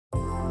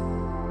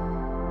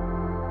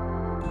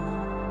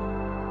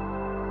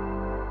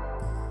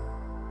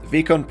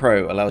VCon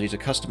Pro allows you to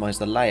customize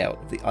the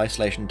layout of the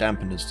isolation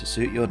dampeners to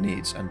suit your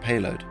needs and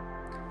payload.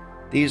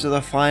 These are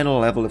the final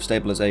level of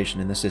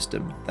stabilization in the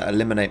system that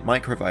eliminate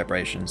micro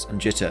vibrations and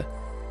jitter.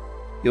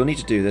 You'll need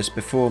to do this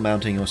before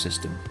mounting your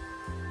system.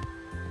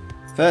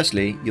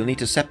 Firstly, you'll need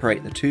to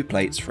separate the two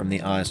plates from the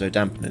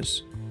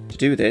ISO-Dampeners. To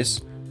do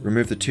this,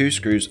 remove the two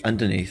screws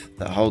underneath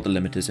that hold the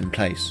limiters in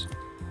place.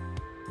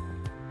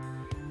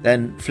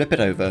 Then flip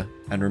it over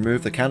and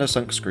remove the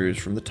countersunk screws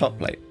from the top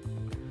plate.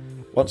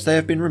 Once they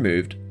have been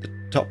removed, the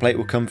top plate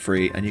will come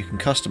free and you can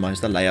customize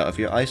the layout of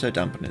your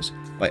ISO-Dampeners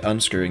by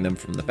unscrewing them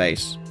from the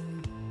base.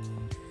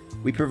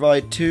 We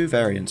provide two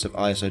variants of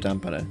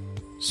ISO-Dampener,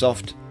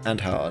 soft and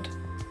hard.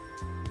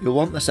 You'll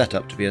want the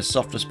setup to be as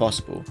soft as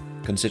possible,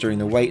 considering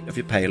the weight of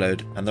your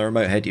payload and the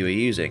remote head you are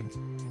using.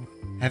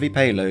 Heavy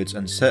payloads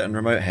and certain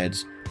remote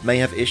heads may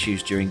have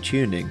issues during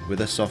tuning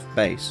with a soft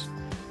base.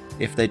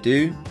 If they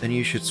do, then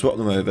you should swap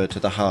them over to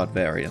the hard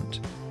variant.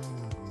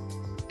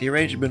 The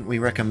arrangement we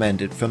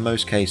recommended for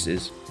most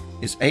cases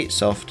is 8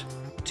 soft,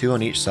 2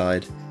 on each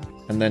side,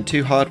 and then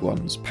 2 hard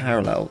ones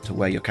parallel to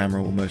where your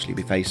camera will mostly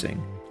be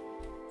facing.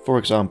 For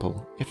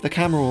example, if the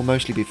camera will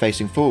mostly be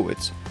facing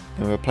forwards,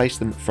 then we'll place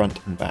them front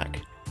and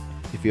back.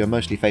 If you are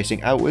mostly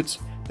facing outwards,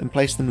 then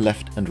place them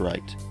left and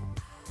right.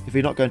 If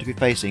you're not going to be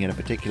facing in a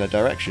particular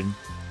direction,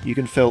 you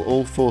can fill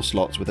all 4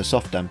 slots with a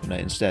soft dampener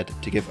instead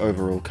to give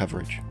overall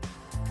coverage.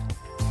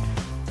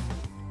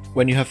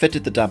 When you have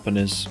fitted the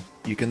dampeners,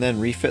 you can then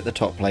refit the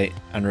top plate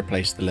and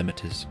replace the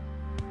limiters.